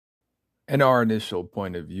And our initial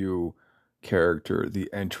point of view character, the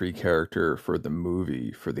entry character for the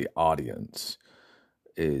movie, for the audience,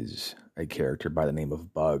 is a character by the name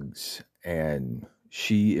of Bugs. And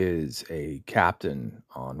she is a captain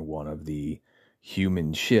on one of the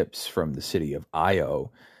human ships from the city of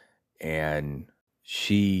Io. And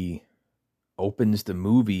she opens the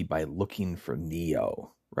movie by looking for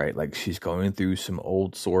Neo, right? Like she's going through some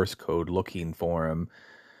old source code looking for him.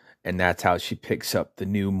 And that's how she picks up the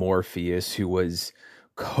new Morpheus, who was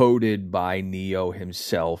coded by Neo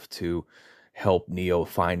himself to help Neo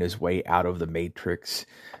find his way out of the Matrix.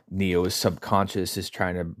 Neo's subconscious is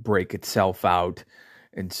trying to break itself out.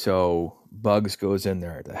 And so Bugs goes in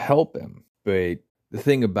there to help him. But the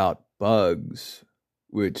thing about Bugs,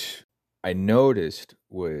 which I noticed,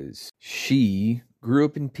 was she grew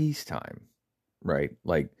up in peacetime, right?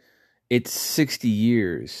 Like it's 60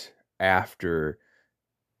 years after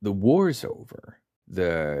the war's over.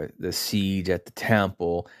 The siege at the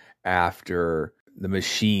temple, after the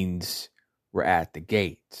machines were at the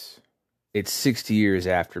gates. It's 60 years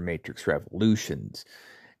after Matrix Revolutions.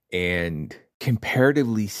 And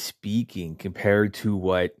comparatively speaking, compared to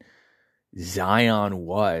what Zion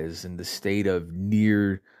was in the state of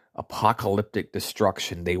near apocalyptic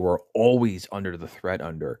destruction they were always under the threat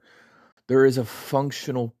under, there is a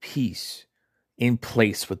functional peace in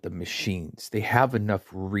place with the machines. They have enough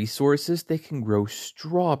resources, they can grow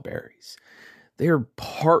strawberries. They're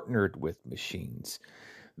partnered with machines.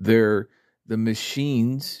 The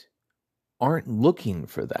machines aren't looking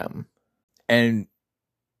for them. And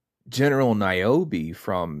General Niobe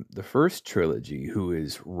from the first trilogy, who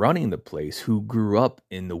is running the place, who grew up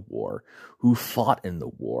in the war, who fought in the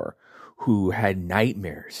war, who had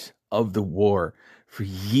nightmares of the war for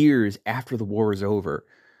years after the war was over,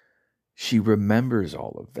 she remembers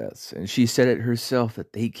all of this. And she said it herself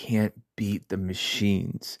that they can't beat the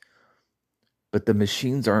machines. But the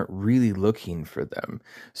machines aren't really looking for them.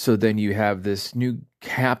 So then you have this new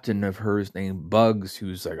captain of hers named Bugs,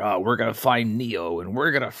 who's like, oh, we're going to find Neo and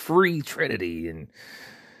we're going to free Trinity.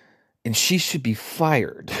 And she should be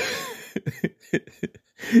fired.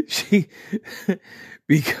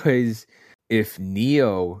 Because if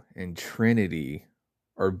Neo and Trinity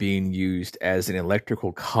are being used as an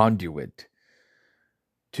electrical conduit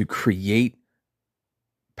to create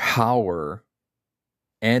power,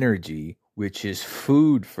 energy, which is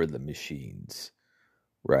food for the machines,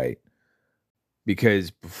 right?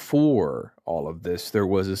 Because before all of this, there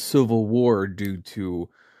was a civil war due to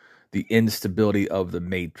the instability of the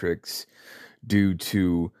Matrix, due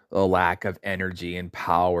to a lack of energy and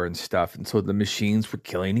power and stuff. And so the machines were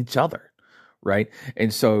killing each other, right?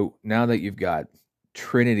 And so now that you've got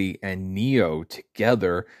Trinity and Neo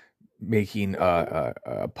together making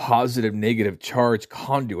a positive negative charge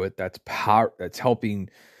conduit that's power, that's helping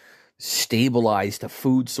stabilize the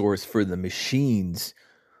food source for the machines,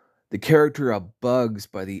 the character of Bugs,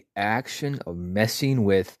 by the action of messing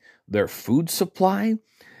with their food supply,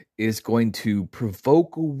 is going to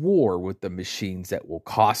provoke a war with the machines that will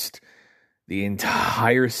cost the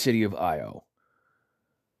entire city of Io.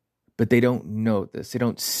 But they don't know this. They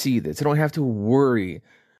don't see this. They don't have to worry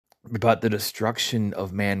about the destruction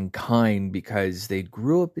of mankind because they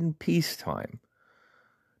grew up in peacetime.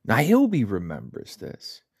 Niobe remembers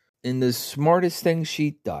this. And the smartest thing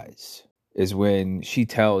she does is when she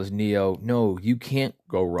tells Neo, no, you can't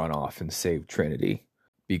go run off and save Trinity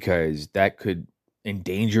because that could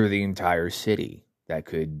endanger the entire city. That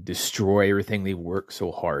could destroy everything they worked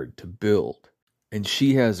so hard to build. And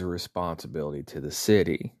she has a responsibility to the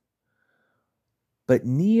city. But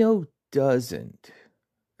Neo doesn't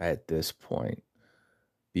at this point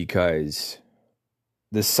because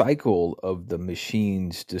the cycle of the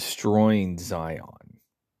machines destroying Zion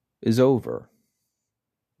is over.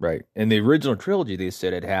 Right. In the original trilogy, they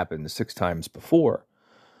said it happened 6 times before.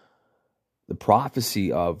 The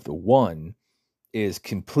prophecy of the One is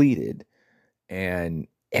completed, and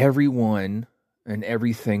everyone and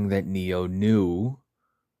everything that Neo knew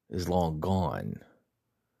is long gone.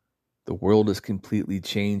 The world is completely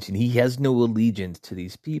changed, and he has no allegiance to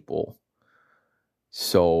these people.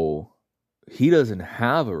 So he doesn't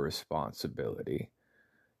have a responsibility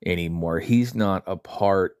anymore. He's not a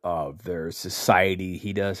part of their society.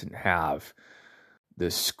 He doesn't have the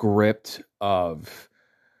script of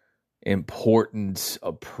importance,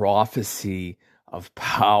 of prophecy, of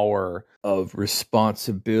power, of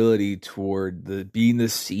responsibility toward being the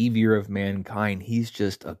savior of mankind. He's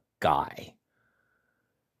just a guy.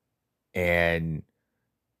 And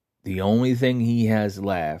the only thing he has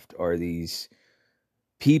left are these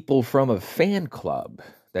people from a fan club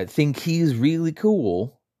that think he's really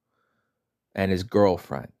cool, and his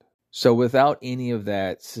girlfriend. So without any of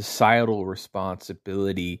that societal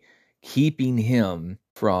responsibility keeping him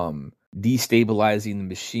from destabilizing the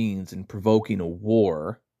machines and provoking a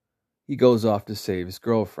war, he goes off to save his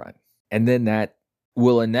girlfriend. And then that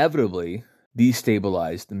will inevitably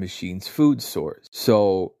destabilize the machine's food source.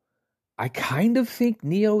 So I kind of think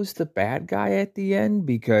Neo's the bad guy at the end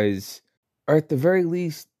because, or at the very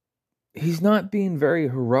least, he's not being very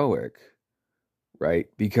heroic, right?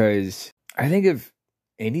 Because I think if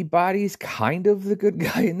anybody's kind of the good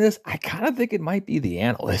guy in this, I kind of think it might be the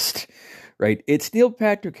analyst, right? It's Neil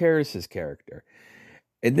Patrick Harris's character.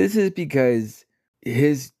 And this is because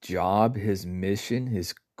his job, his mission,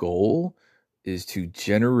 his goal is to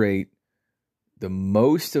generate the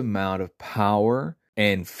most amount of power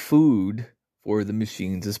and food for the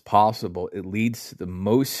machines as possible. It leads to the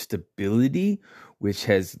most stability, which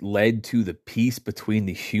has led to the peace between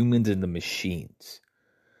the humans and the machines.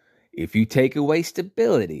 If you take away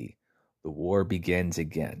stability, the war begins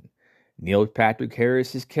again. Neil Patrick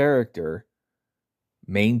Harris's character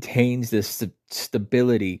maintains this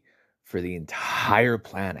stability for the entire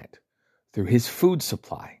planet through his food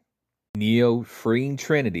supply. Neo freeing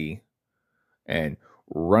Trinity and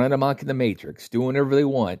running amok in the Matrix, doing whatever they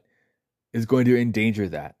want, is going to endanger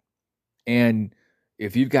that. And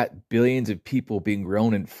if you've got billions of people being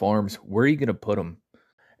grown in farms, where are you going to put them?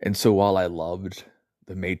 And so while I loved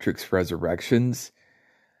the Matrix Resurrections,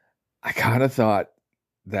 I kind of thought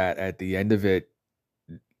that at the end of it,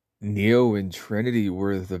 Neo and Trinity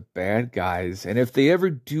were the bad guys. And if they ever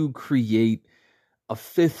do create a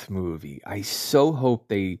fifth movie, I so hope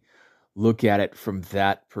they look at it from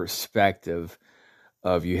that perspective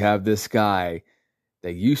of you have this guy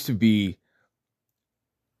that used to be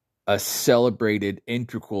a celebrated,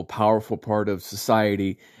 integral, powerful part of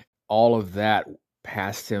society. All of that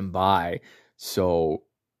passed him by. So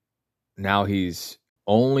now he's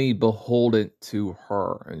only beholden to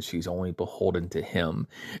her and she's only beholden to him.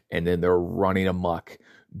 And then they're running amok,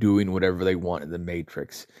 doing whatever they want in the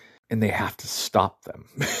Matrix. And they have to stop them.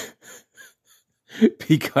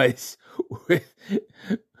 Because with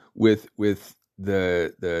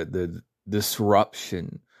the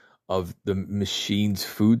disruption of the machine's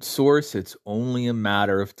food source, it's only a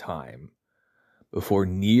matter of time before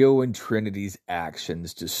Neo and Trinity's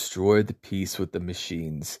actions destroy the peace with the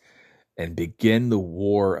machines and begin the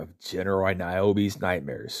war of General Niobe's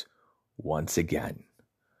nightmares once again.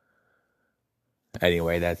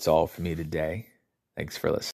 Anyway, that's all for me today. Thanks for listening.